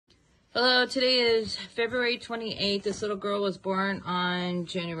Hello, today is February 28th. This little girl was born on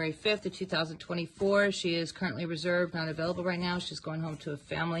January 5th of 2024. She is currently reserved, not available right now. She's going home to a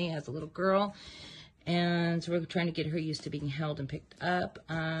family as a little girl. And so we're trying to get her used to being held and picked up.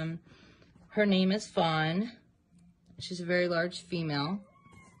 Her name is Fawn. She's a very large female.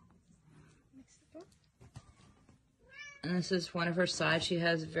 And this is one of her sides. She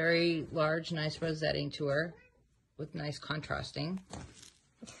has very large, nice rosetting to her with nice contrasting.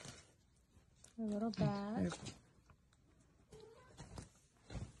 A little bag.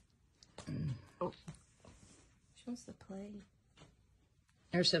 Oh. She wants to play.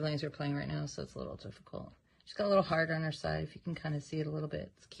 Her siblings are playing right now, so it's a little difficult. She's got a little heart on her side, if you can kind of see it a little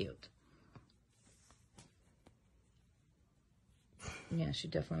bit. It's cute. Yeah, she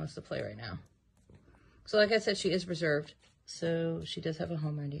definitely wants to play right now. So like I said, she is reserved, so she does have a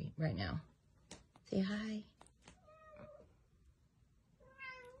home ready right now. Say hi.